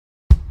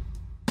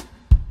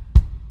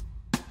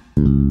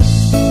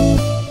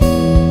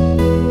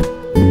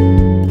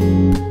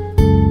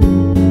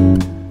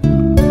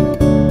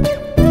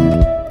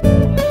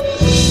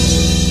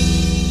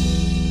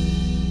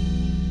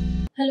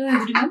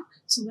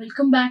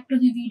welcome back to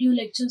the video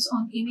lectures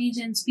on image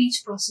and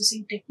speech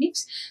processing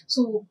techniques.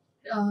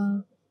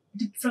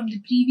 From the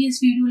previous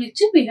video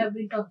lecture, we have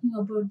been talking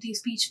about the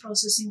speech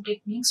processing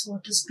techniques.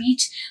 What is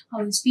speech?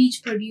 How is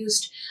speech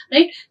produced?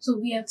 Right? So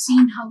we have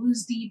seen how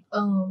is the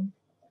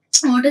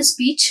what is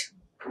speech.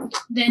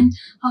 Then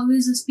how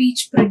is the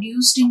speech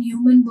produced in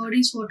human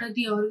bodies? What are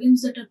the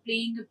organs that are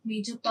playing a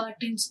major part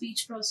in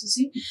speech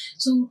processing?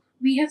 So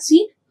we have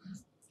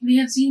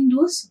seen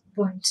those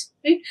points,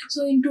 right?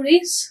 So in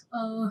today's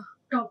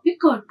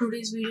topic or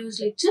today's video's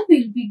lecture,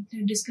 we'll be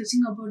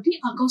discussing about the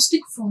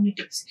acoustic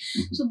phonetics.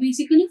 So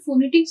basically,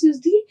 phonetics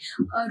is the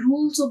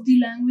rules of the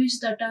language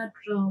that are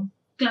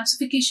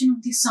classification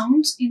of the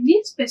sounds in the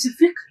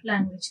specific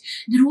language.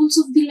 The rules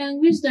of the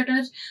language that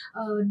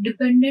are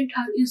dependent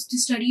is the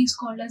study is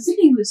called as the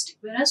linguistic,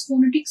 whereas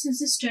phonetics is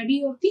the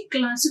study of the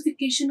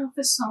classification of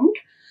a sound,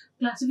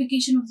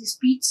 classification of the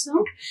speech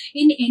sound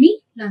in any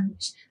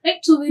language, right?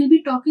 So we'll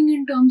be talking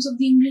in terms of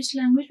the English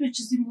language, which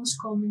is the most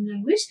common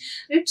language,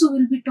 right? So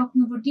we'll be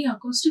talking about the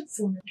acoustic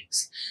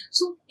phonetics.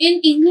 So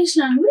in English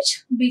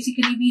language,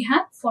 basically we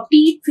have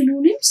 48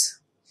 phonemes,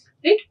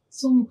 right?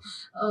 So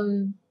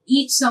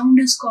each sound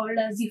is called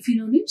as the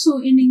phoneme. So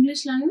in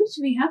English language,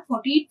 we have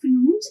 48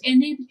 phonemes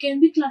and they can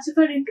be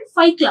classified into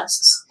 5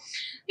 classes.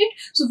 Right?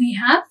 So we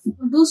have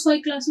those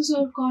 5 classes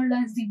are called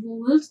as the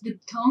vowels,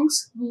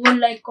 diphthongs,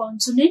 vowel-like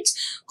consonants,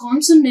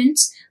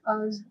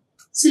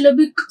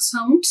 syllabic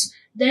sounds.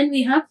 Then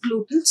we have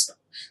glottal stop.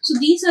 So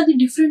these are the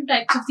different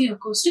types of the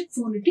acoustic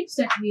phonetics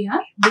that we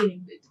are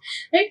dealing with,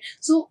 right?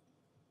 So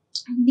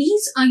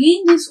these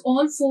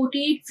all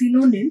 48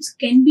 phonemes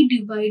can be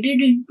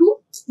divided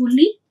into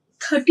only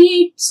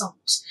 38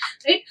 sounds,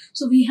 right?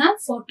 So we have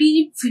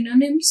 48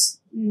 phonemes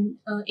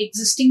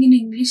existing in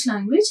English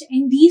language,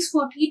 and these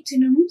 48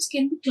 phonemes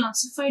can be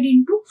classified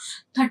into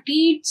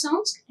 38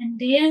 sounds, and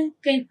they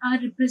are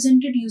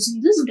represented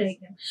using this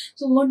diagram.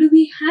 So what do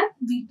we have?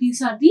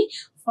 These are the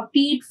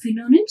 48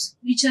 phonemes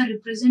which are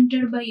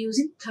represented by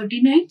using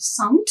 39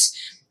 sounds,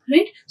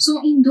 right?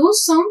 So in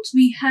those sounds,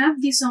 we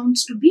have the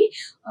sounds to be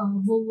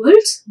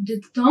vowels,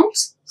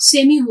 diphthongs,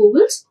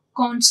 semi-vowels,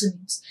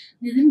 consonants.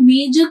 The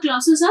major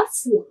classes are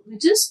 4,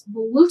 which is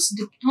vowels,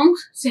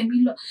 diphthongs,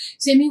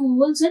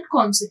 semi-vowels and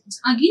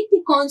consonants. Again,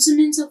 the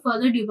consonants are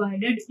further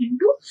divided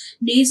into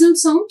nasal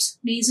sounds,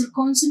 nasal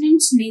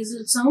consonants,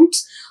 nasal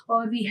sounds,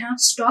 or we have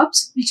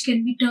stops, which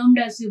can be termed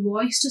as the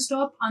voiced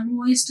stop,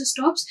 unvoiced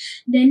stops.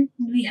 Then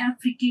we have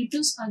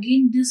fricatives.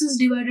 Again, this is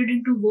divided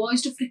into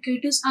voiced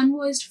fricatives,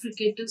 unvoiced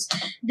fricatives.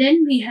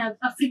 Then we have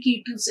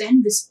affricatives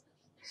and whisper,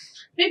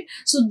 right?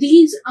 So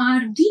these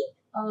are the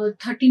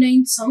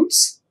 39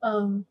 sounds.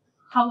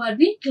 How are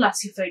they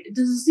classified?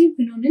 This is the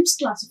phonemes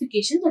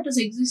classification that is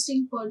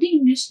existing for the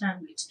English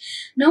language.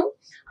 Now,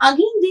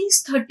 again,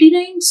 these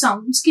 39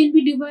 sounds can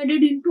be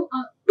divided into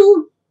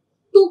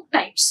two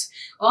types.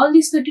 All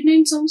these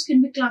 39 sounds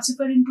can be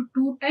classified into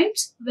 2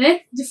 types, where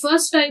the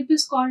first type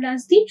is called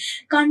as the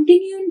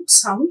continuant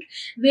sound,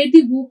 where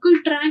the vocal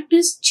tract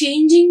is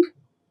changing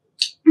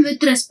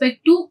with respect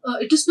to,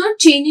 it is not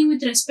changing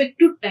with respect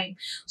to time.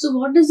 So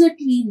what does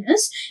that mean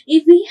is,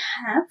 if we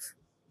have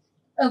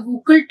a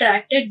vocal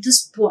tract at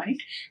this point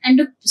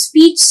and a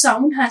speech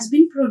sound has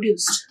been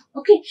produced,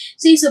 okay,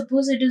 say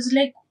suppose it is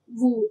like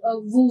a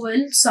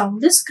vowel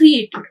sound is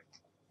created.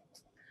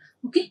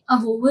 Okay, a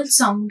vowel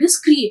sound is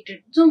created.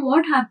 So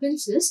what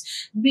happens is,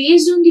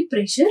 based on the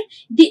pressure,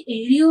 the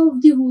area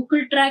of the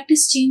vocal tract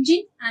is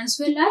changing, as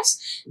well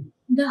as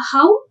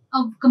how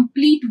a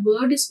complete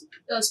word is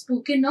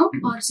spoken out,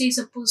 or say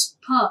suppose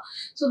pa.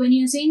 So when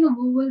you are saying a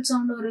vowel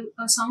sound or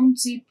a sound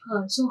say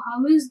pa, so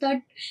how is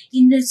that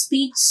in the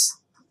speech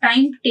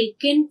time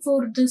taken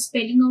for the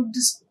spelling out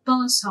this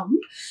pa sound?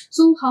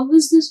 So how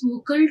is this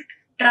vocal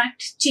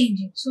tract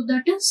changing? So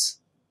that is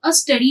a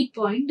study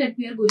point that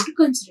we are going to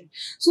consider.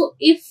 So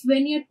if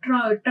when you're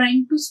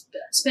trying to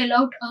spell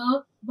out a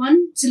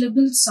one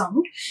syllable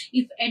sound,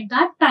 if at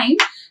that time,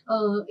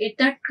 at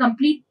that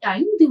complete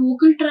time, the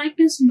vocal tract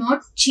is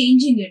not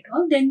changing at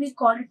all, then we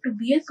call it to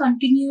be a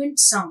continuant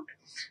sound.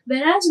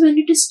 Whereas when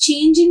it is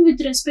changing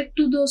with respect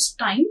to those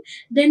time,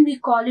 then we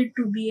call it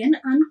to be an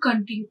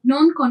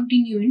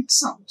non-continuant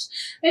sounds,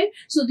 right?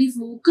 So the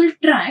vocal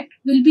tract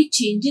will be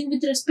changing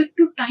with respect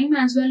to time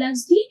as well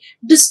as the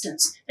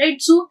distance, right?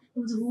 So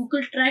the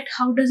vocal tract,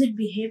 how does it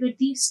behave at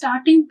the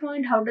starting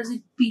point? How does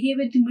it behave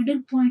at the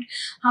middle point?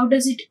 How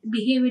does it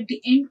behave at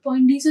the end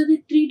point? These are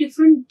the 3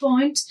 different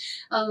points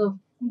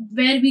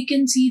where we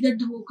can see that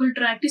the vocal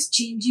tract is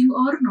changing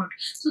or not.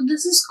 So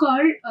this is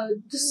called,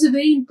 this is a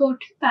very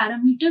important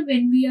parameter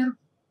when we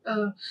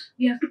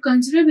have to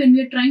consider when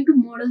we are trying to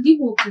model the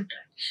vocal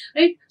tract,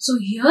 right? So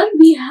here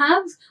we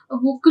have a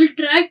vocal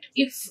tract.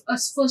 If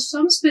for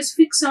some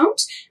specific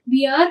sounds,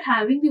 we are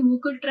having the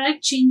vocal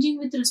tract changing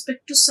with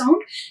respect to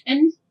sound,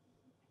 and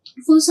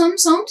for some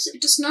sounds,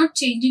 it is not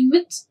changing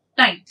with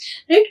time,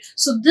 right?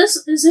 So this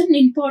is an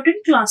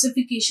important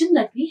classification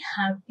that we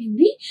have in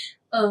the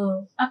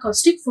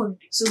acoustic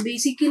phonetics. So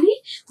basically,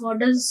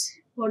 what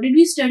what did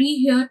we study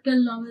here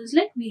till now is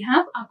like we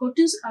have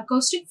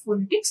acoustic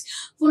phonetics.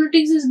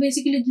 Phonetics is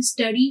basically the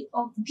study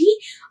of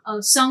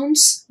the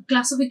sounds,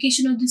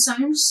 classification of the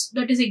sounds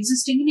that is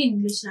existing in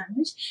English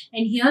language.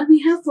 And here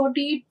we have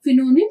 48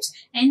 phononyms,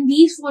 and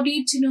these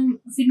 48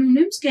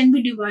 phononyms can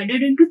be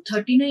divided into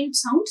 39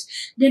 sounds.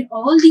 Then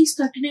all these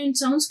 39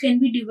 sounds can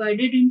be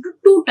divided into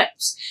two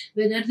types,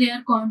 whether they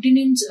are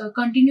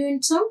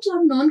continuant sounds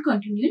or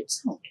non-continuant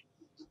sound.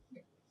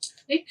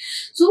 Right?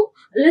 So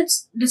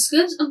let's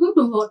discuss about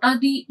what are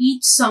the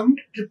each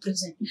sound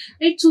represent.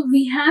 Right? So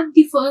we have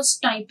the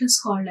first type is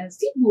called as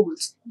the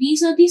vowels.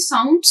 These are the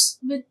sounds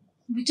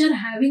which are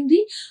having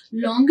the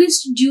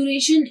longest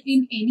duration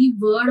in any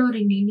word or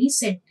in any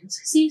sentence.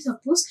 See,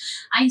 suppose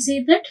I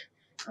say that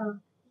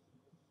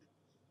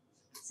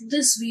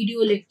this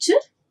video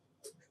lecture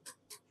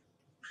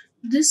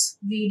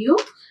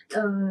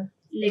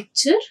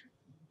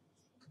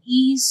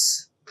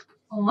is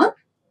on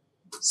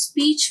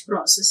speech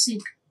processing.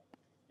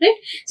 Right?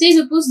 Say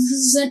suppose this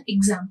is an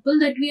example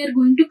that we are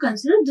going to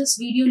consider. This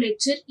video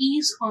lecture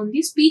is on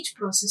the speech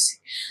processing.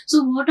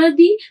 So what are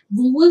the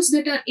vowels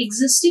that are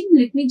existing?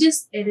 Let me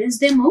just erase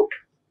them out.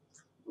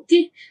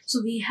 Okay.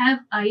 So we have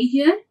I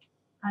here,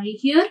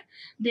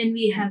 then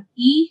we have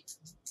E.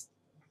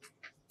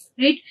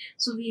 Right?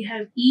 So we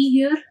have E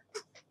here,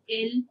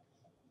 L,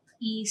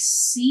 E,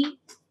 C,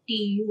 T,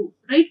 U.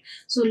 Right?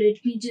 So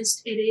let me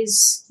just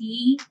erase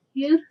E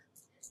here.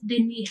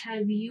 Then we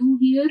have U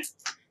here,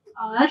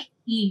 R,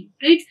 E,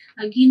 right?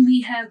 Again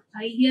we have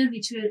I here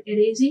which we are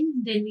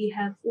erasing. Then we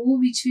have O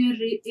which we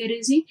are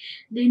erasing.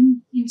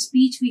 Then in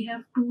speech we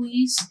have two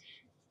E's,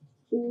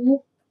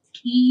 O,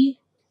 E,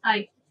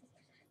 I,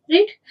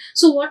 right?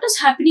 So what is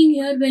happening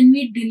here when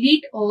we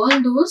delete all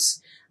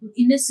those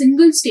in a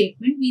single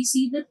statement? We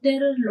see that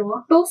there are a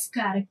lot of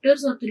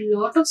characters or a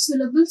lot of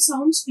syllable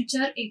sounds which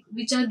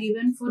are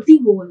given for the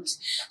vowels.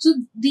 So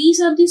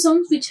these are the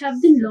sounds which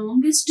have the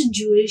longest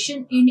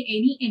duration in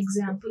any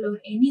example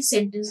or any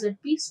sentence that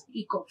we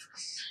speak of,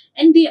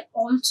 and they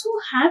also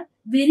have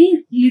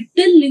very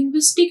little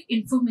linguistic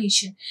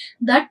information.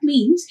 That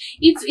means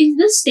if in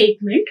this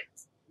statement,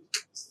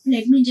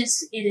 let me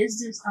just erase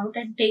this out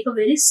and take a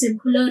very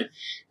simpler,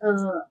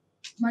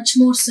 much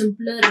more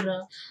simpler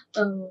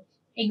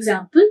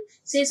example.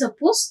 Say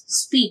suppose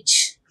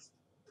speech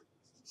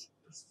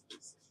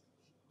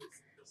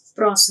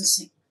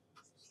processing.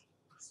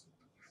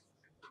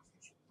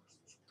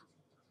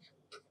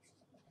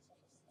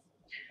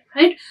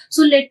 Right?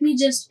 So let me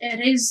just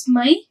erase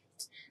my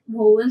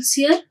vowels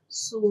here.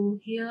 So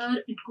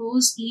here it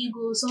goes, E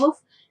goes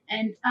off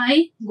and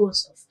I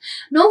goes off.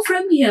 Now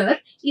from here,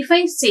 if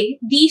I say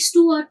these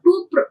two are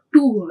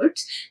two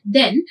words,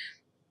 then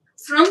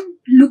from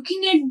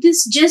looking at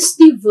this,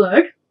 just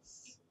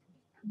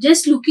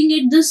looking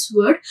at this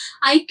word,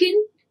 I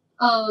can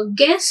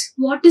guess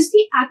what is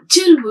the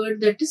actual word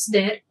that is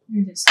there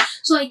in this.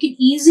 So I can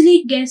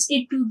easily guess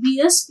it to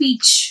be a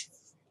speech,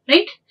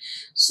 right?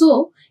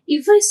 So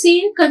if I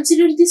say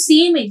consider the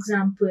same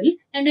example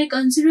and I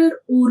consider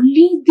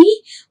only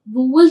the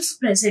vowels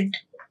present,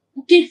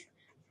 okay,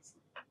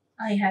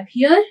 I have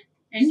here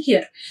and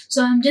here.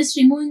 So I'm just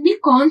removing the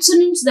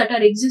consonants that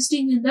are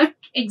existing in that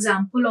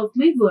example of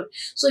my word.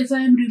 So if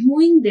I am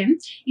removing them,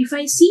 if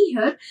I see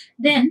here,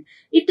 then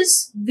it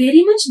is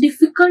very much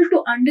difficult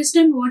to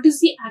understand what is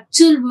the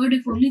actual word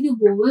if only the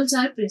vowels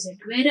are present.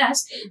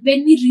 Whereas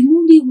when we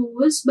remove the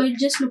vowels, by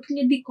just looking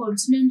at the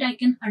consonant, I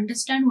can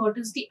understand what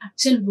is the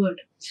actual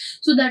word.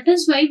 So that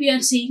is why we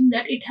are saying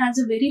that it has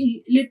a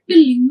very little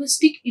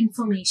linguistic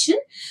information,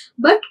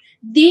 but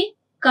they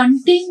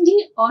contain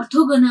the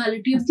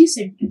orthogonality of the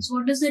sentence.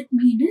 What does that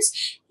mean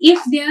is,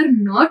 if they are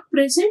not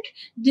present,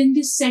 then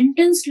the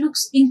sentence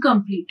looks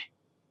incomplete.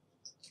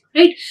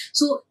 Right?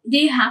 So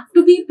they have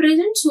to be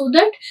present so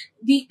that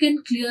we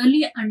can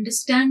clearly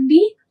understand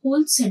the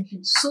whole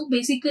sentence. So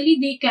basically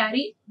they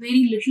carry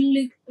very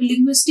little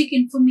linguistic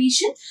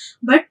information,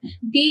 but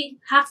they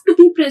have to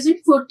be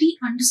present for the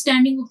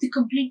understanding of the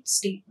complete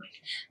statement.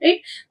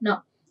 Right?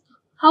 Now,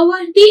 how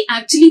are they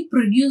actually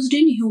produced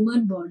in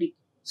human body?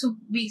 So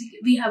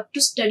we have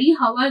to study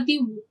how are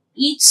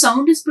each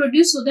sound is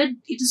produced so that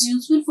it is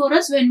useful for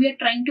us when we are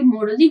trying to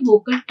model the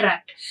vocal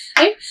tract,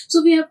 right?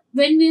 So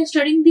when we are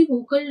studying the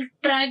vocal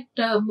tract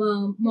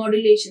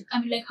modulation,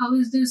 I mean like how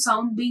is the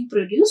sound being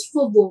produced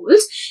for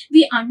vowels,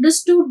 we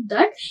understood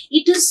that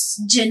it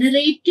is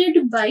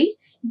generated by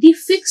the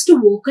fixed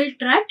vocal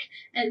tract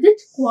and with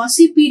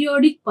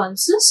quasi-periodic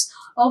pulses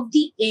of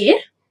the air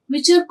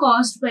which are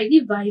caused by the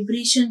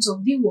vibrations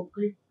of the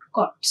vocal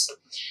cords,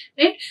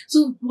 right?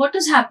 So what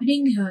is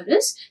happening here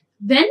is,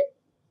 when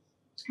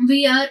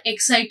we are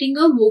exciting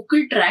a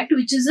vocal tract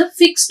which is a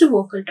fixed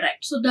vocal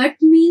tract, so that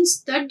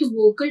means that the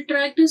vocal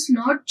tract is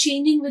not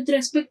changing with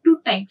respect to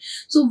time.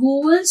 So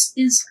vowels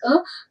is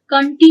a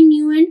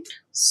continuant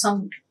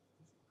sound,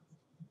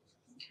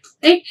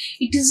 right?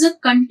 It is a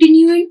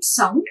continuant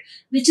sound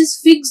which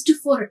is fixed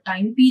for a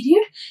time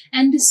period,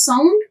 and the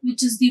sound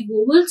which is the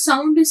vowel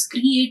sound is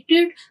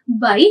created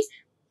by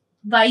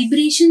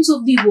vibrations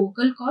of the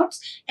vocal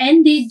cords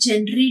and they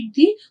generate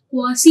the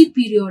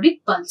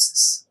quasi-periodic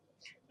pulses.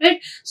 Right?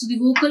 So the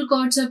vocal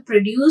cords are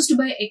produced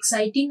by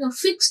exciting a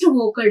fixed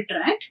vocal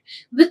tract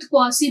with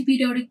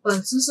quasi-periodic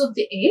pulses of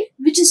the air,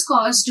 which is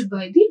caused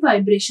by the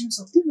vibrations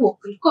of the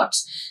vocal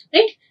cords.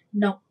 Right?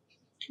 Now,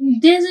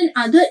 there's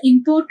another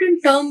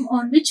important term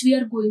on which we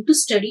are going to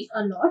study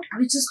a lot,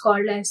 which is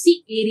called as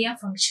the area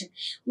function.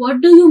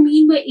 What do you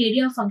mean by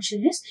area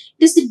function? It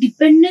is the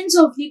dependence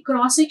of the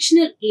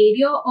cross-sectional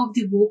area of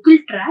the vocal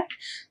tract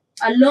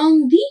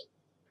along the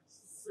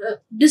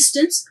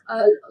distance,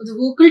 the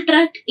vocal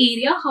tract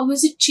area, how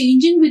is it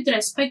changing with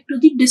respect to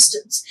the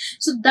distance.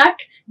 So that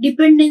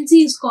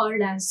dependency is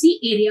called as the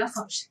area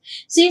function.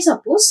 Say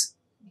suppose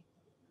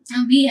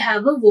we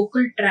have a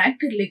vocal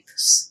tract like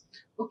this.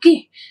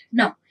 Okay,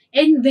 now,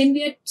 and when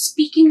we are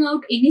speaking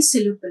out any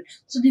syllable,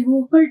 so the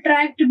vocal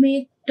tract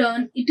may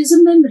turn, it is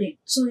a membrane,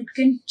 so it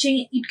can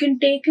change, it can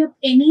take up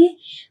any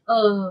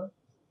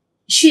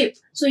shape.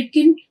 So it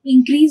can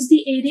increase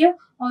the area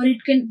or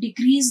it can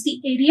decrease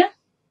the area.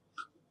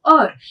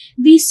 Or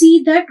we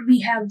see that we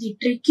have the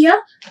trachea,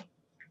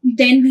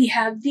 then we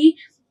have the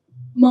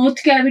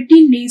mouth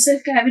cavity,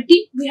 nasal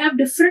cavity, we have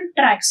different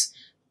tracts.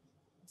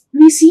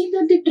 We see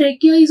that the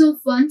trachea is of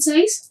one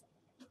size,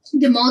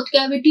 the mouth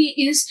cavity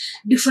is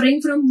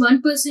differing from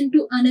one person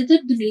to another,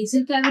 the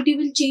nasal cavity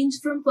will change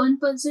from one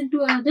person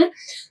to another.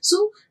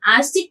 So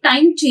as the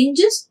time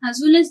changes,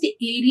 as well as the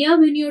area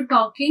when you're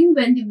talking,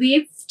 when the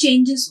wave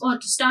changes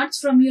or starts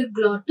from your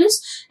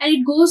glottis and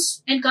it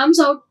goes and comes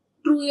out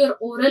through your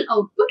oral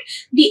output,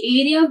 the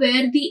area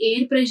where the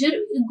air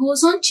pressure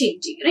goes on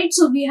changing, right?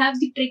 So we have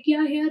the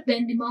trachea here,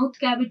 then the mouth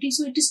cavity,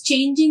 so it is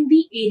changing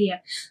the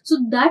area. So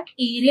that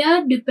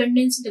area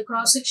dependency, the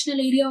cross-sectional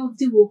area of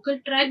the vocal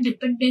tract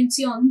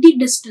dependency on the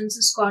distance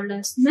is called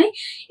as my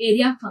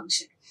area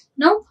function.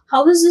 Now,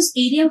 how is this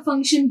area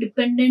function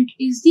dependent?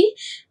 Is the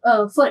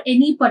for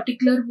any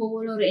particular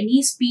vowel or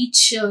any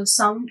speech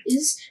sound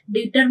is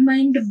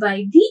determined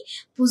by the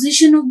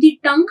position of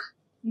the tongue,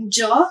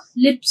 jaw,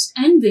 lips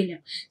and velum.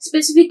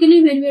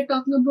 Specifically when we are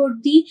talking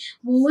about the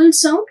vowel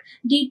sound,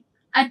 the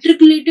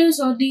articulators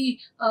or the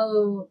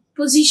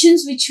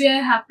positions which we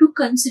have to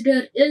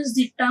consider is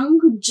the tongue,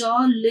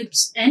 jaw,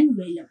 lips and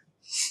velum.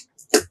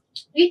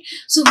 Right?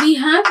 So we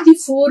have the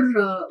four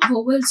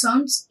vowel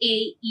sounds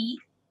A, E,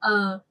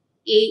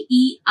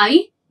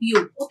 I,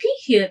 U. Okay,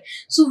 here.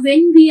 So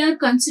when we are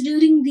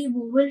considering the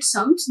vowel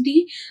sounds,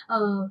 the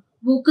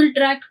vocal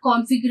tract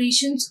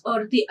configurations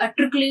or the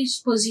articulate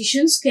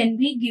positions can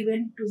be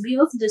given to be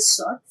of this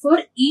sort for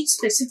each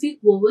specific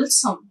vowel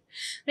sound.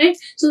 Right?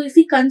 So if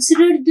we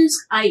consider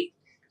this I,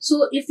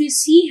 so if we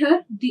see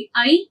here the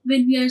I,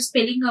 when we are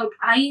spelling out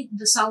I,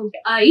 the sound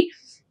I,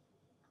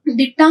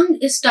 the tongue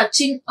is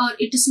touching or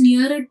it is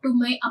nearer to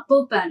my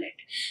upper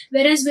palate.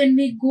 Whereas when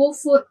we go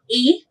for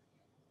A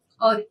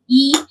or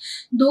E,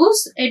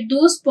 at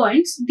those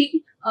points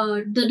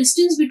the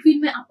distance between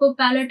my upper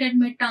palate and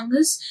my tongue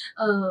is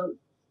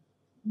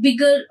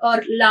bigger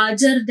or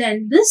larger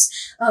than this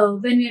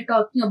when we are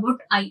talking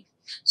about I.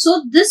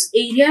 So this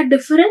area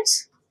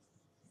difference,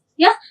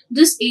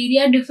 this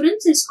area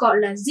difference is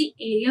called as the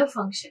area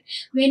function.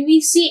 When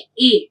we say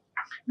A,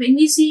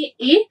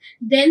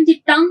 then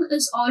the tongue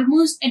is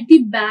almost at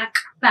the back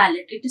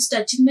palate. It is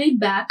touching my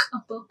back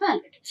upper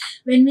palate.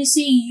 When we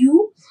say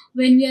U,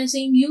 when we are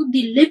saying U,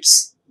 the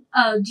lips,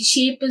 the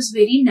shape is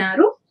very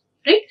narrow,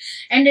 right?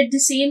 And at the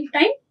same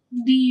time,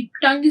 the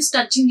tongue is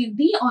touching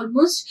the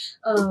almost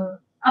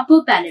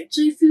upper palate.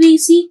 So if we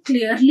see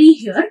clearly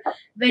here,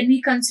 when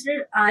we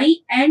consider I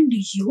and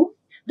U,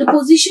 the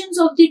positions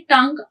of the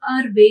tongue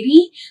are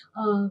very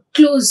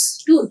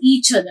close to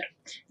each other.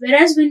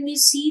 Whereas when we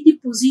see the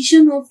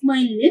position of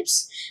my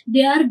lips,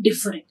 they are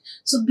different.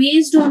 So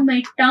based on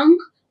my tongue,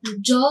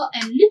 jaw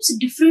and lips,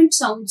 different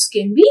sounds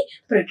can be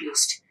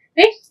produced.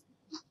 Right?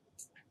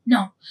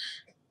 Now,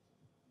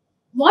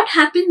 what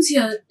happens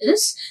here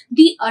is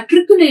the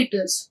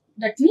articulators,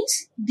 that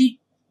means the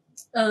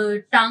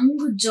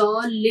tongue,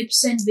 jaw,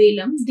 lips and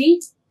velum, they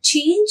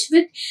change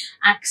with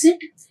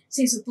accent.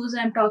 Say suppose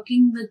I am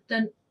talking with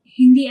an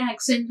Hindi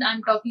accent,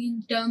 I'm talking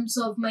in terms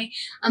of my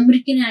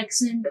American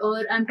accent,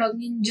 or I'm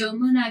talking in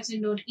German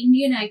accent or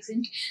Indian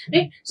accent,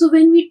 right? So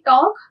when we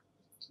talk,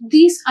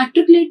 these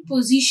articulate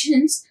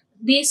positions,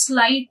 they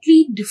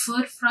slightly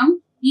differ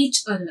from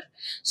each other.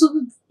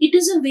 So it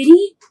is a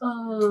very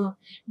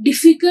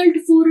difficult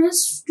for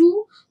us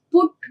to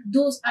put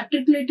those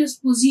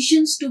articulators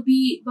positions to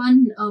be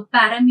one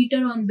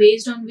parameter on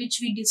based on which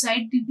we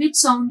decide which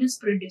sound is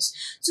produced.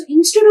 So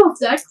instead of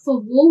that,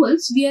 for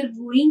vowels, we are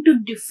going to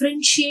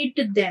differentiate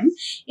them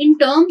in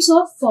terms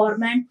of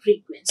form and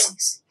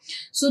frequencies.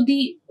 So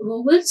the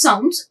vowel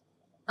sounds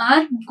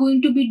are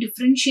going to be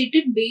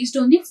differentiated based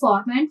on the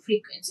form and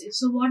frequencies.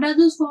 So what are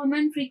those form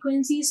and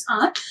frequencies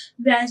are?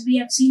 As we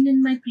have seen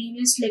in my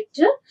previous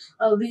lecture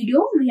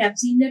video, we have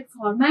seen that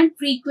form and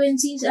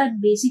frequencies are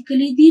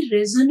basically the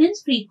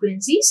resonance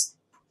frequencies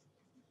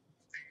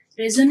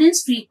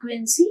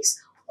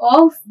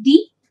of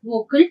the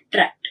vocal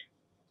tract.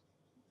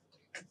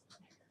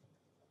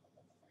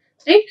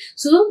 right?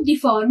 So the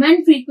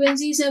formant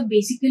frequencies are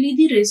basically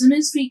the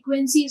resonance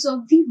frequencies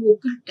of the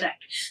vocal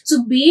tract.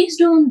 So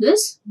based on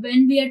this,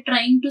 when we are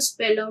trying to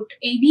spell out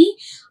any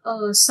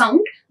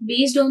sound,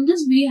 based on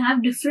this we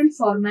have different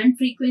formant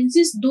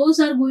frequencies. Those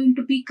are going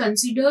to be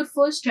considered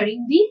for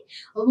studying the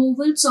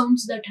vowel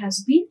sounds that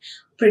has been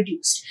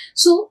produced.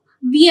 So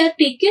we are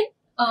taken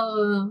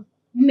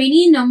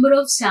many number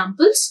of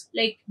samples,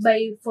 like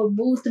for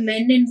both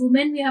men and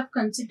women we have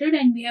considered,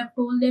 and we have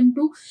told them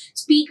to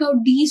speak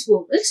out these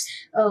vowels,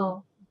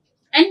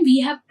 and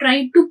we have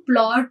tried to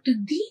plot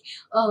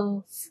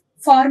the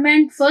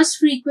formant first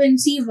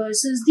frequency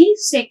versus the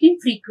second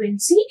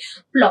frequency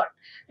plot,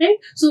 right?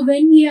 So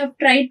when we have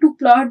tried to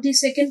plot the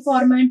second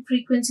formant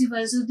frequency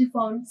versus the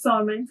formant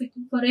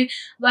frequency for a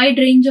wide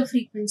range of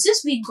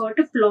frequencies, we got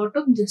a plot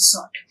of this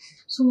sort.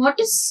 So what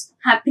is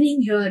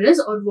happening here is,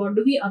 or what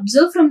do we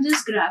observe from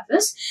this graph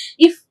is,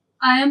 if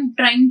I am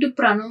trying to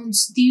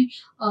pronounce the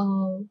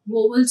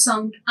vowel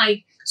sound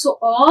I, so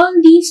all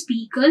these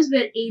speakers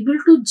were able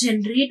to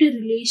generate a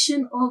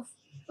relation of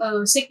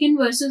second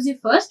versus the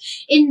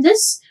first in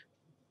this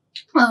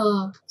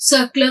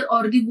circular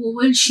or the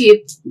vowel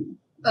shape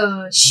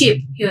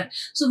here.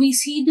 So we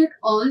see that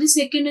all the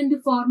second and the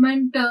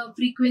formant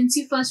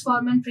frequency, first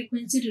formant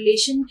frequency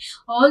relation,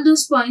 all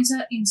those points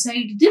are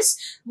inside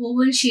this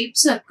vowel shape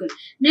circle.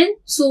 Then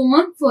so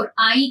on for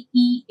I,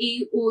 E,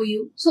 A, O,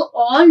 U. So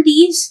all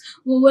these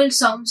vowel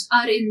sounds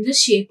are in the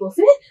shape of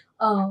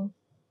a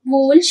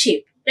vowel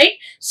shape, right?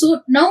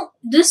 So now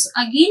this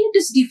again it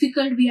is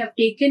difficult. We have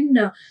taken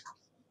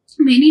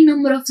many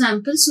number of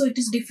samples, so it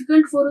is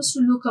difficult for us to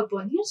look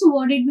upon here. So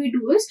what did we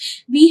do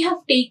is, we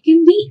have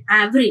taken the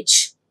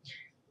average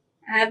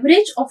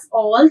of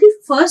all the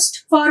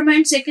first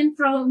formant, second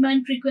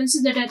formant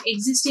frequencies that are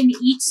exist in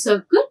each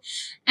circle,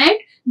 and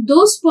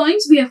those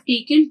points we have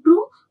taken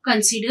to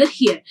consider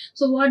here.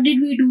 So what did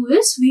we do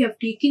is, we have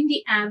taken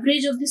the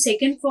average of the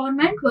second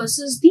formant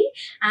versus the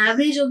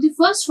average of the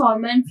first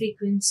formant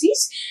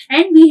frequencies,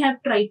 and we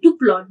have tried to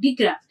plot the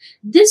graph.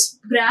 This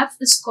graph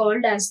is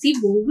called as the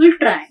vowel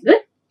triangle,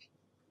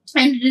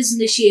 and it is in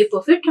the shape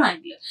of a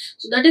triangle.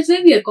 So that is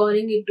why we are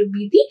calling it to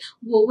be the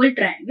vowel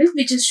triangle,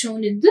 which is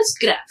shown in this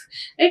graph,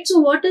 right? So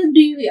what do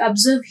we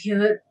observe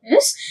here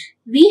is,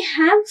 we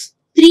have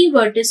three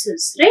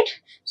vertices, right?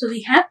 So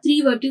we have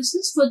three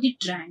vertices for the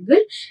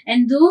triangle,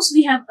 and those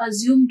we have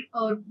assumed,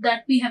 or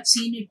that we have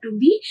seen it to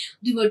be,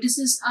 the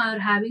vertices are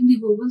having the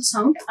vowel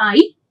sound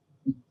I,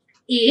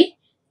 A,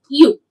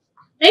 U,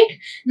 right?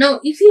 Now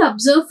if you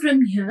observe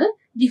from here,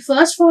 the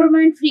first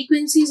formant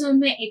frequency is on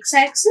my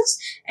x-axis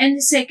and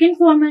the second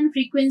formant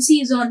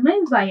frequency is on my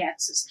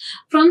y-axis.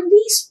 From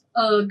this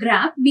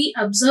graph, we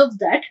observe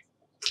that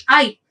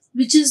I,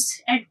 which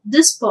is at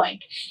this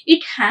point,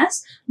 it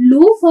has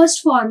low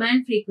first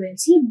formant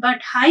frequency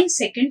but high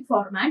second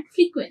formant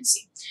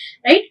frequency,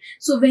 right?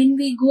 So when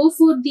we go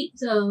for the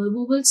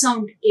vowel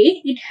sound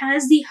A, it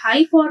has the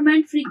high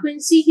formant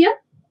frequency here,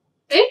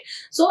 right?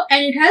 So,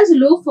 and it has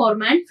low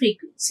formant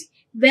frequency.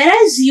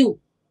 Whereas U,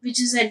 which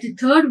is at the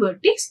third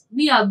vertex,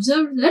 we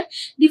observed that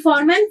the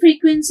formant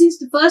frequencies,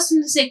 the first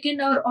and the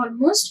second, are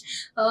almost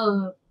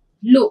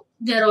low.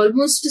 They are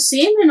almost the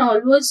same, and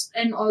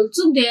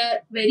also they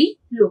are very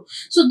low.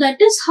 So that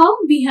is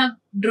how we have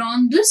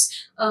drawn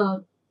this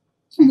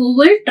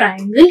vowel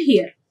triangle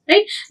here,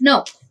 right?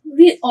 Now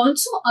we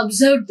also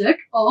observed that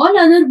all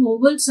other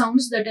vowel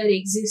sounds that are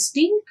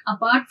existing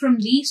apart from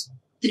these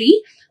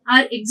three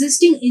are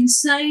existing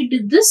inside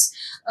this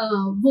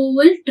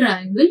vowel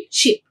triangle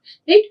shape,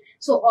 right?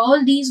 So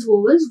all these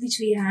vowels which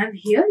we have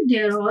here, they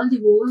are all the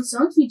vowel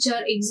sounds which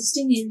are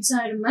existing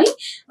inside my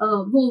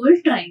vowel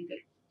triangle,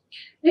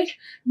 right?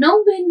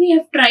 Now when we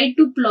have tried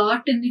to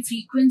plot in the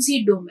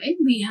frequency domain,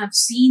 we have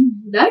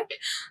seen that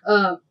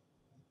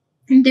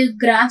the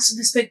graphs,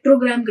 the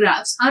spectrogram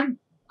graphs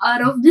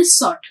are of this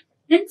sort,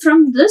 and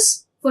from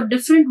this, for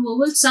different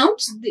vowel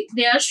sounds,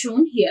 they are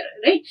shown here,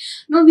 right?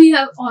 Now we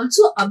have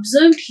also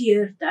observed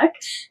here that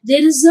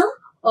there is a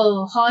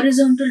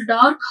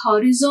dark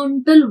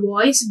horizontal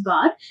voice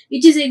bar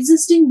which is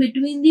existing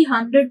between the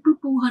 100 to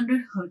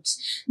 200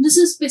 hertz. This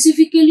is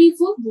specifically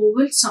for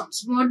vowel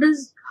sounds.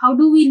 How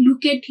do we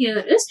look at here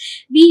is,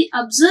 we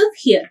observe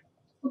here,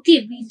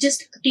 okay, we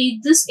just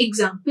take this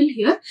example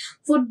here.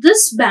 For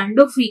this band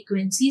of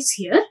frequencies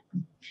here,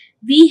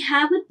 we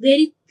have a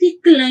very thick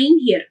line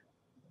here.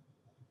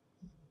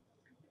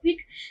 Right?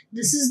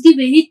 This is the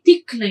very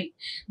thick line.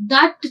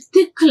 That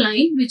thick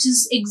line which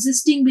is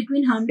existing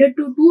between 100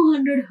 to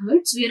 200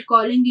 hertz, we are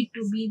calling it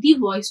to be the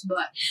voice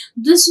bar.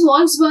 This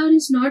voice bar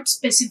is not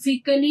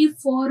specifically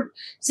for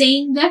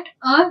saying that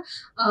a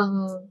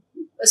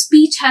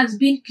speech has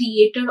been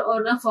created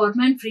or a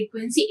formant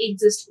frequency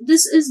exists.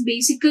 This is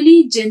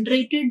basically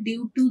generated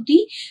due to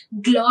the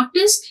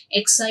glottis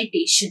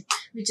excitation,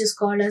 which is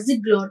called as the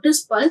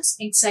glottis pulse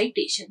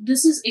excitation.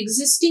 This is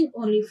existing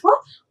only for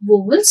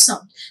vowel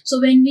sound.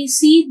 So when we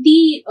see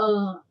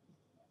the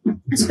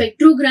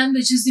spectrogram,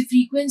 which is the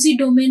frequency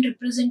domain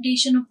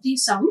representation of the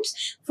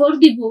sounds, for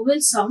the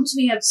vowel sounds,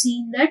 we have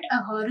seen that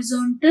a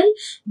horizontal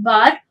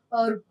bar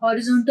or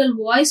horizontal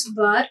voice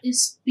bar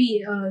is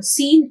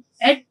seen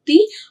at the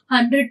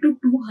 100 to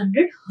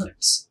 200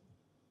 hertz.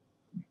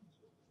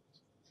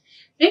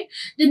 Right?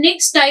 The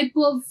next type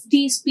of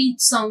the speech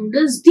sound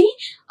is the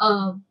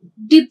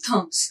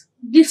diphthongs.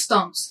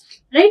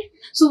 Right?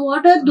 So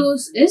what are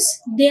those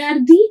is, they are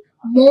the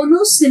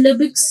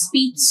monosyllabic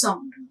speech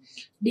sound.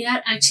 They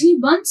are actually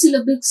one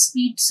syllabic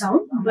speech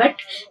sound,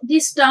 but they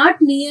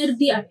start near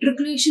the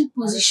articulation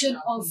position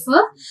of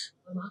a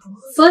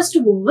first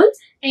vowel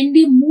and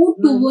they move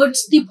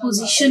towards the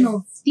position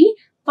of the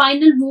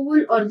final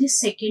vowel or the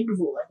second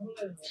vowel.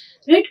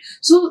 Right?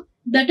 So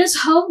that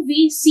is how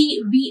we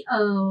feel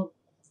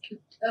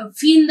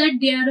that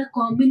they are a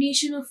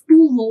combination of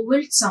two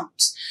vowel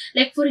sounds.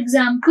 Like for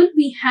example,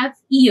 we have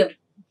ear.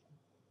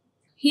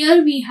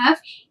 Here we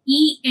have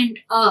E and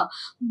A.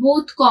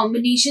 Both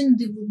combination,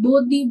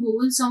 both the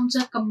vowel sounds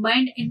are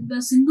combined in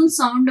the single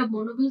sound, a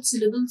monovowel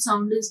syllable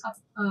sound is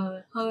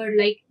heard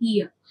like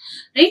ear.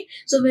 Right?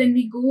 So when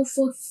we go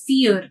for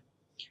fear,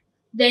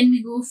 then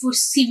we go for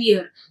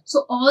severe.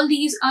 So all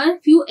these are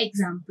few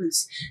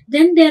examples.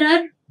 Then there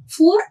are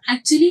four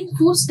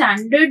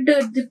standard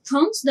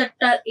diphthongs that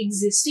are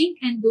existing,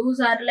 and those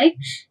are like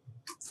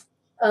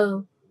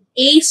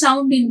A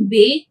sound in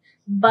bay,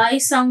 by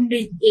sound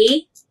in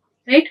A,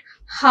 right?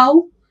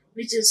 How,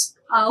 which is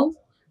ow,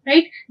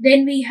 right?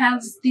 Then we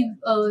have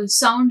the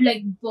sound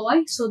like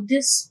boy, so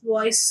this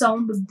voice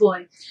sound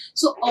boy.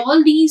 So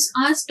all these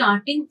are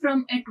starting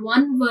from at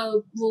one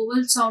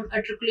vowel sound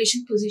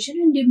articulation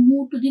position and they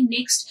move to the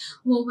next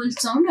vowel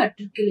sound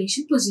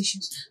articulation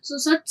positions. So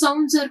such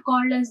sounds are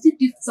called as the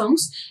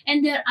diphthongs,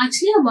 and they are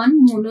actually a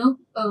one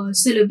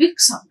monosyllabic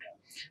sound.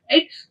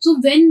 Right? So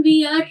when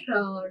we are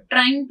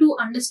trying to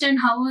understand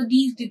how are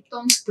these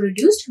diphthongs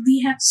produced,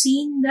 we have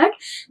seen that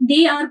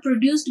they are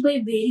produced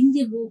by varying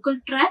the vocal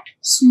tract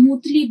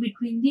smoothly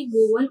between the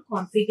vowel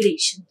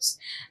configurations.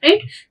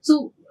 Right?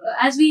 So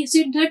as we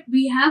said that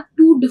we have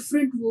two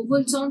different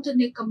vowel sounds and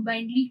they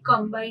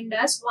combined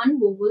as one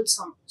vowel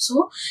sound.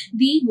 So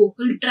the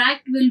vocal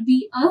tract will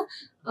be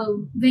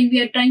when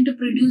we are trying to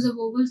produce a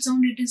vowel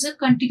sound, it is a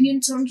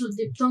continuant sound. So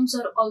diphthongs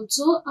are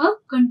also a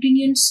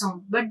continuant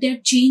sound, but they are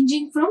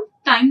changing from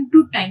time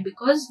to time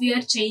because we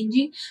are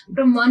changing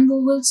from one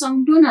vowel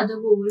sound to another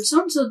vowel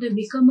sound. So they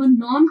become a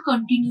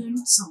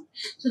non-continuant sound.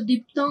 So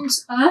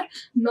diphthongs are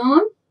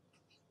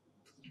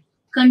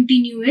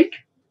non-continuant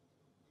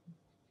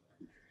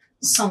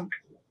sound.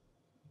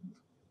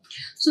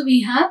 So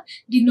we have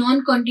the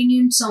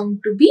non-continuant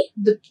sound to be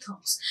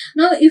diphthongs.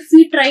 Now if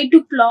we try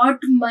to plot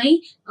my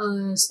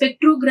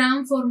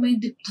spectrogram for my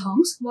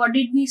diphthongs, what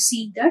did we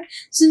see? That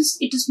since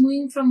it is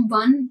moving from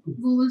one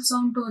vowel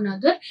sound to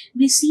another,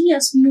 we see a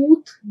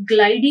smooth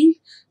gliding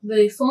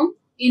waveform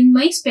in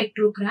my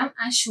spectrogram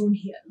as shown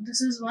here.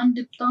 This is one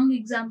diphthong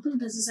example,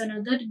 this is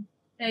another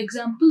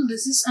example,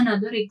 this is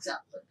another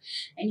example.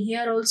 And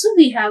here also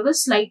we have a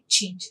slight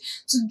change.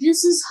 So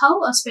this is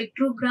how a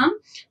spectrogram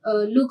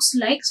looks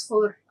like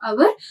for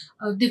our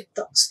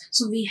diphthongs.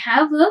 So we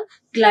have a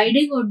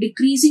gliding or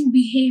decreasing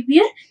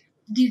behavior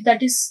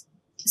that is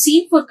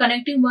seen for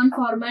connecting one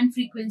format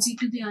frequency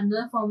to the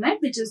another format,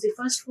 which is the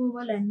first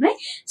vowel and my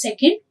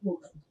second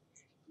vowel.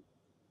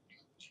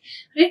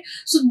 Right?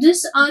 So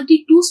these are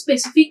the two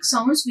specific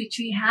sounds which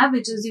we have,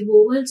 which is the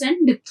vowels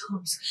and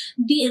diphthongs.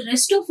 The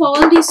rest of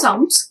all the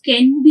sounds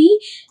can be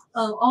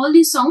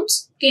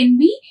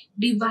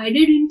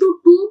divided into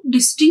two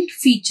distinct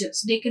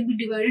features. They can be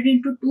divided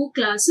into two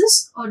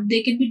classes or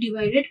they can be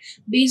divided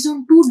based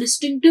on two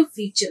distinctive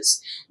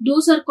features.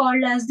 Those are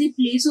called as the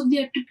place of the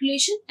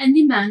articulation and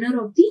the manner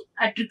of the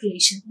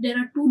articulation. There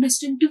are two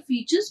distinctive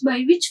features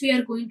by which we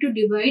are going to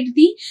divide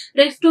the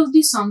rest of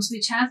the sounds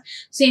which have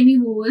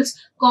semi-vowels,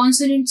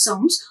 consonant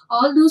sounds.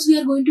 All those we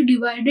are going to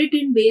divide it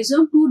in based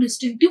on two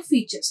distinctive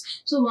features.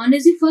 So one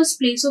is the first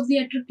place of the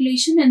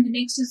articulation and the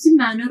next is the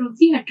manner of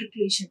the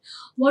articulation.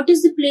 What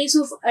is the place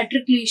of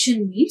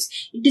articulation means?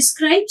 It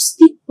describes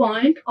the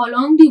point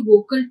along the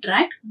vocal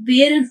tract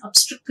where an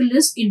obstacle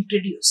is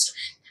introduced.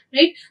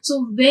 Right?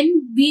 So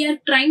when we are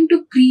trying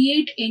to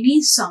create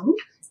any sound,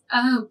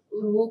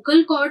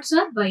 vocal cords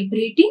are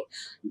vibrating.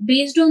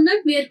 Based on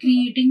that, we are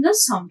creating a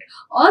sound,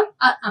 or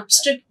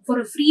for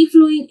a free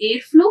flowing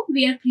airflow,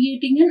 we are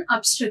creating an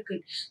obstacle.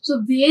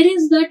 So where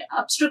is that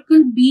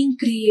obstacle being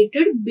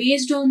created?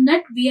 Based on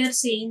that, we are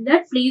saying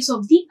that place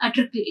of the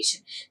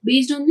articulation.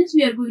 Based on this,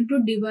 we are going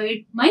to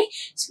divide my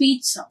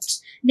speech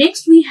sounds.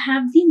 Next, we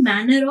have the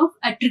manner of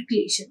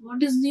articulation. What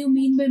does you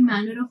mean by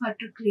manner of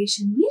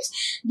articulation? Means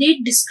they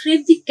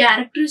describe the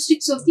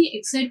characteristics of the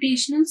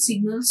excitational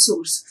signal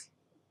source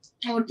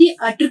or the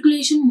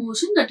articulation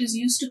motion that is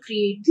used to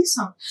create the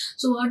sound.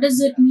 So what does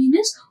that mean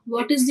is,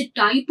 what is the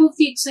type of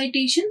the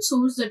excitation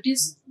source that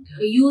is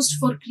used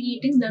for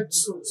creating that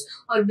source,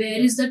 or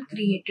where is that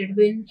created.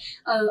 When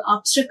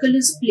obstacle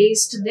is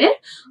placed there,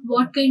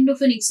 what kind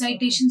of an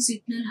excitation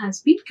signal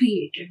has been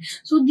created.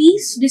 So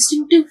these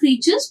distinctive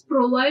features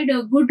provide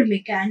a good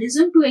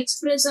mechanism to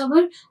express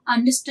our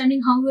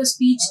understanding how a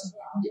speech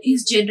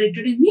is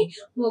generated in the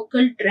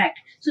vocal tract.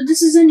 So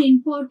this is an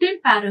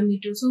important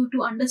parameter. So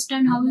to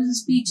understand how is a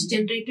speech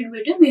generated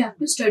better, we have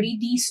to study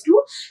these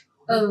two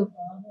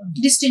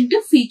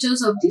distinctive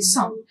features of the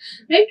sound,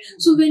 right?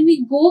 So when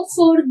we go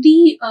for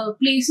the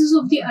places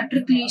of the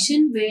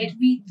articulation where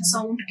the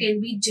sound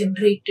can be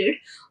generated,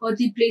 or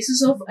the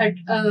places of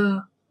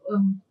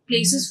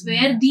places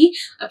where the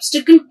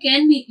obstacle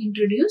can be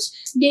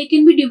introduced, they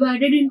can be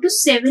divided into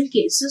 7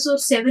 cases or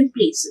 7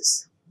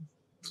 places.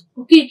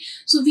 Okay,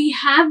 so we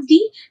have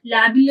the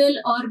labial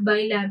or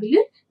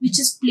bilabial, which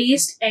is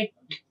placed at,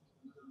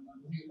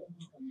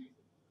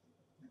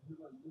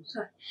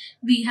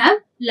 we have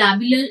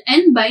labial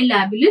and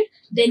bilabial,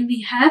 then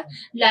we have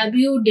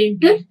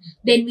labiodental,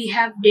 then we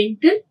have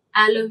dental,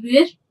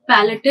 alveolar,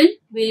 palatal,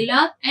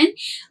 velar, and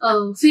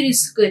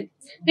pharyngeal.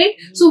 Right.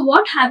 So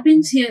what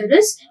happens here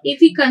is,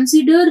 if we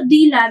consider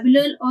the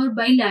labial or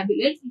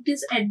bilabial, it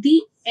is at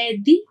the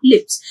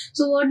lips.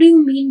 So what do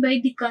you mean by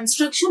the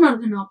construction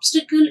of an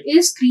obstacle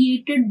is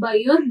created by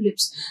your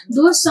lips?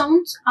 Those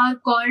sounds are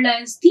called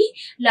as the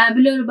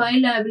labial or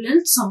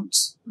bilabial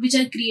sounds, which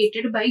are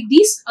created by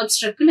this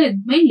obstacle at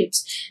my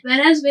lips.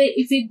 Whereas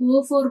if we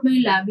go for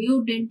my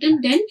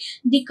labiodental, then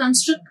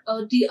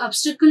the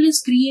obstacle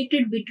is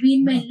created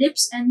between my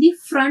lips and the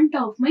front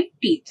of my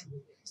teeth.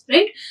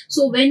 Right.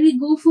 So when we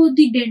go for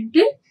the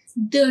dental,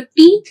 the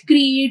teeth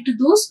create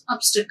those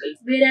obstacles,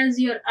 whereas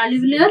your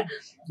alveolar,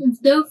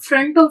 the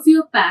front of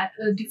your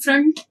the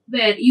front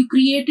where you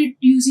create it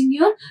using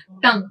your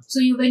tongue. So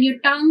when your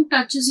tongue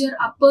touches your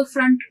upper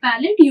front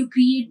palate, you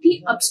create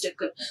the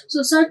obstacle.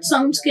 So such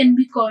sounds can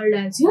be called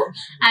as your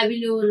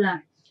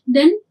alveolar.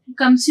 Then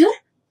comes your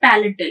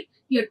palatal.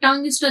 Your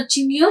tongue is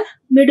touching your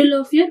middle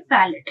of your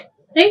palate.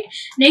 Right.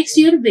 Next,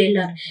 your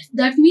velar.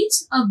 That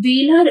means a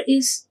velar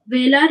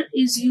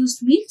is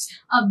used, means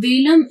a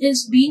velum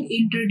is being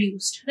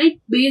introduced.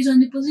 Right. Based on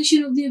the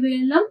position of the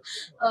velum,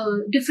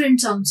 different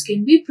sounds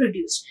can be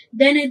produced.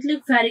 Then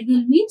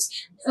pharyngeal means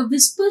a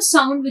whisper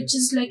sound, which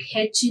is like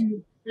H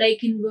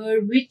in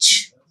word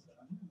which.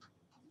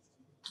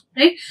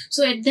 Right.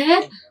 So at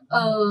there,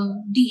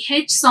 the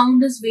H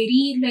sound is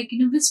very like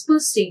in a whisper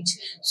stage.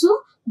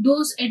 So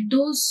those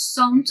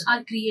sounds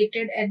are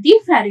created at the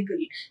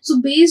pharyngeal. So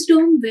based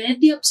on where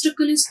the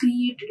obstacle is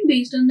created,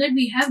 based on that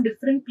we have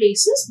different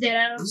places. There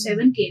are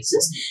 7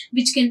 cases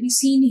which can be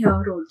seen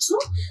here also.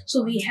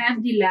 So we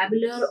have the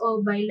labial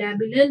or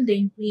bilabial,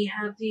 then we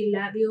have the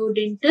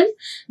labiodental,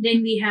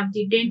 then we have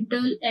the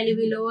dental,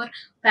 alveolar,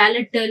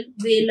 palatal,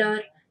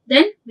 velar,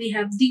 then we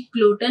have the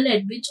glottal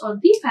at which, or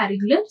the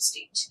pharyngeal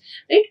stage.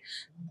 Right.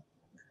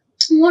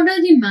 What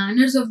are the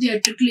manners of the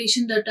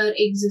articulation that are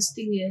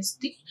existing? Is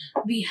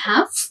we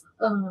have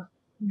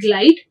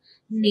glide,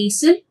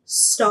 nasal,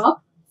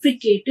 stop,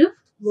 fricative,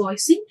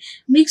 voicing,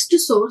 mixed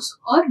source,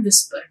 or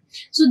whisper.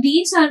 So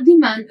these are the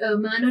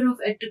manner of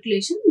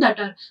articulation that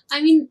are,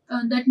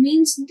 that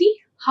means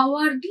how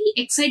are the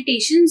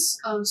excitations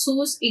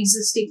source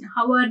existing,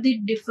 how are they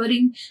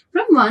differing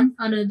from one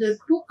another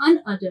to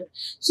another.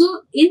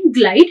 So in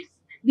glide,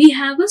 we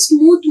have a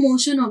smooth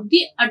motion of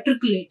the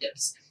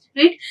articulators.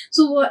 Right.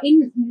 So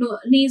in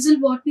nasal,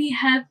 what we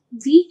have,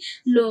 the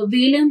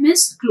velum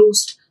is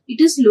closed,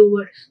 it is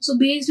lowered. So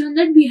based on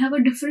that, we have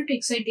a different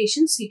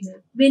excitation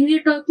signal. When we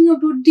are talking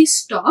about the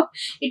stop,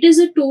 it is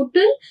a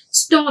total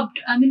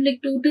stopped,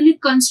 totally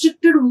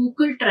constricted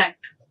vocal tract.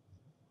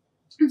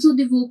 So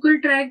the vocal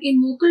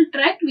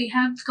tract, we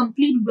have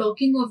complete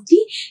blocking of the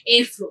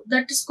airflow.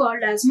 That is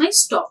called as my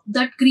stop.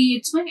 That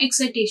creates my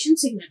excitation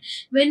signal.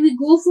 When we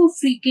go for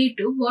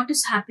fricative, what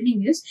is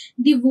happening is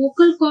the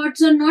vocal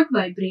cords are not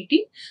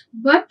vibrating,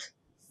 but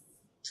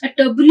a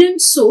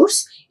turbulent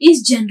source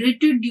is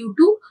generated due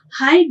to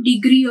high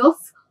degree of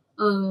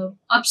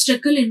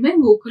obstacle in my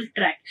vocal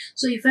tract.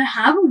 So if I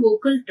have a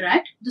vocal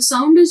tract, the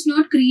sound is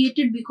not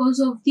created because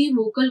of the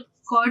vocal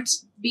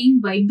cords being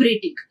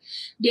vibrating.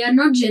 They are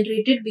not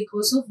generated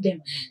because of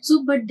them.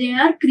 So but they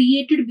are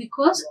created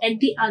because at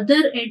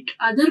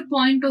other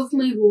point of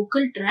my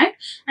vocal tract,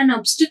 an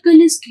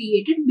obstacle is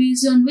created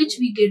based on which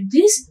we get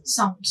these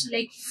sounds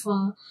like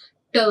f,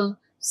 t,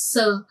 s.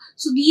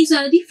 So these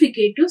are the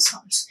fricative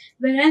sounds.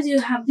 Whereas you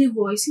have the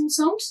voicing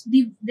sounds,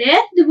 the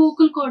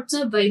vocal cords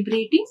are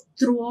vibrating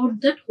throughout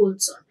that whole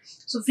sound.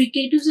 So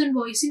fricatives and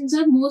voicings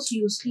are most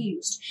usually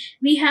used.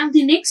 We have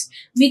the next,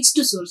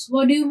 mixed source.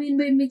 What do you mean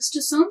by mixed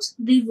sounds?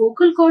 The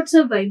vocal cords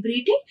are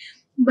vibrating,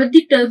 but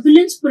the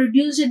turbulence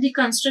produced at the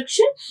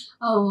construction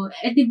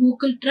at the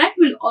vocal tract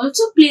will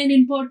also play an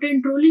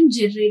important role in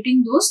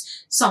generating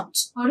those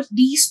sounds, or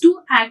these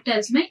two act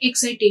as my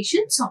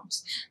excitation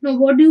sounds. Now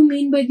what do you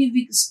mean by the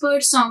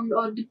whispered sound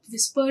or the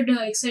whispered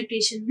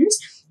excitation?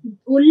 Means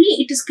only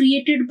it is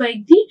created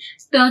by the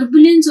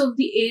turbulence of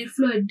the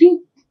airflow at the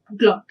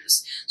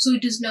glottis. So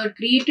it is not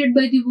created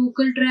by the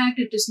vocal tract,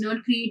 it is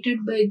not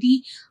created by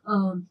the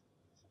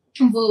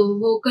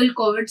vocal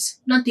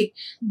cords, nothing.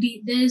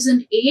 There is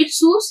an air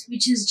source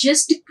which is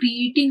just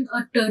creating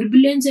a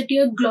turbulence at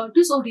your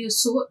glottis, or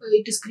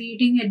it is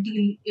creating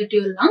at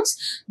your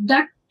lungs.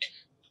 That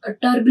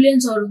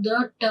turbulence or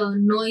that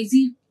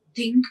noisy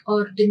thing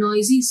or the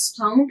noisy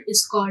sound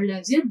is called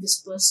as your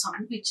whisper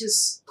sound, which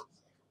is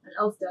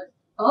of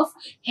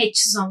H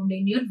sound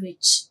in your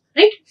which.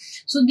 Right?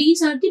 So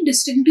these are the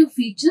distinctive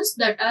features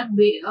that are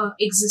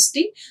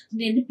existing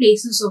in the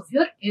places of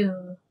your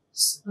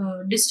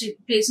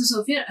places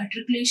of your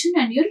articulation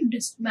and your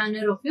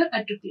manner of your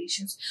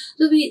articulations.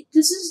 So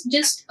this is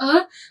just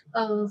a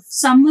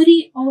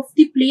summary of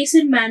the place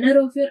and manner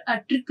of your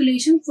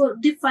articulation for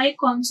the 5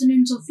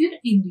 consonants of your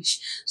English.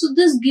 So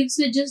this gives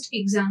a just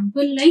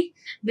example like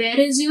where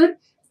is your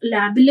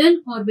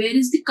labial or where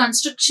is the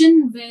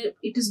construction where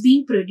it is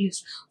being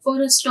produced. For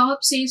a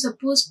stop, say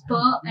suppose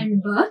pa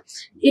and ba,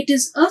 it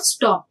is a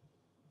stop.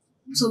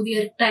 So we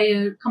are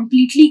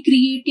completely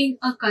creating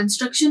a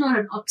construction or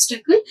an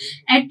obstacle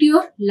at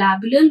your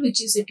labial,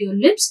 which is at your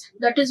lips.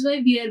 That is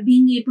why we are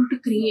being able to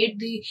create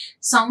the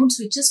sounds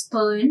which is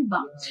pa and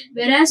ba.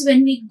 Whereas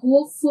when we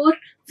go for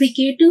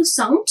fricative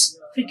sounds,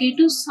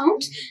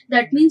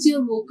 that means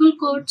your vocal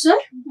cords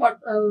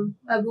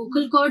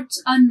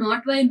are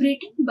not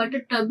vibrating, but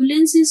a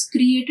turbulence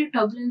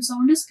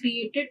sound is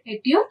created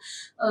at your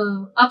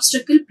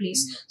obstacle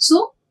place.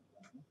 So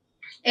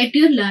at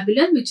your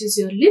labial, which is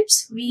your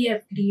lips, we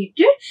have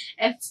created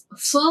F,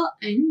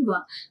 and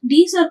Va.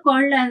 These are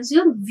called as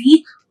your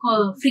weak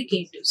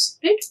fricatives,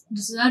 right?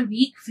 These are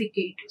weak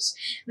fricatives.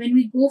 When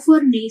we go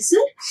for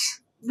nasal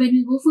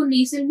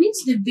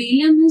means the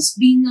velum is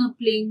being a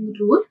playing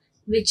role,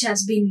 which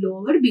has been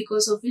lowered,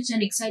 because of which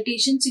an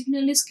excitation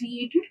signal is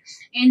created,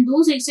 and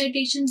those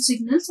excitation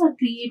signals are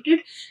created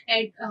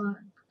at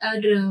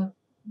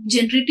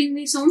generating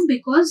the sound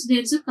because there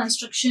is a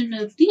construction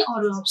of the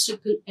or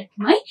obstacle at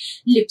my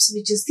lips,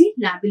 which is the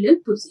labial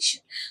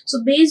position.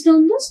 So based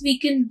on this,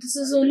 this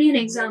is only an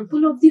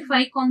example of the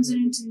 5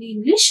 consonants in the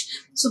English.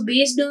 So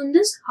based on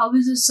this, how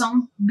is the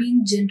sound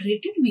being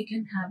generated, we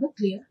can have a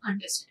clear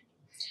understanding.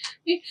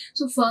 Okay.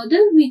 So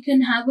further, we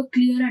can have a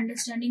clear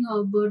understanding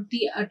about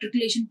the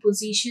articulation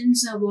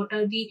positions, what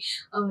are the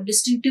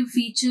distinctive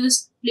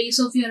features, place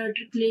of your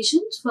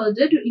articulations.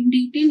 Further, in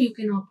detail, you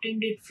can obtain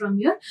it from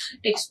your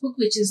textbook,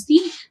 which is the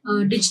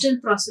digital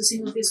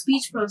processing of your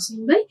speech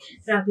processing by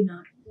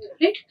Rabinar.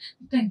 Right?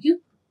 Thank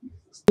you.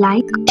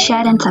 Like,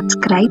 share and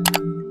subscribe.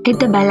 Hit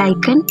the bell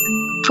icon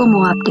for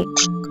more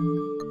updates.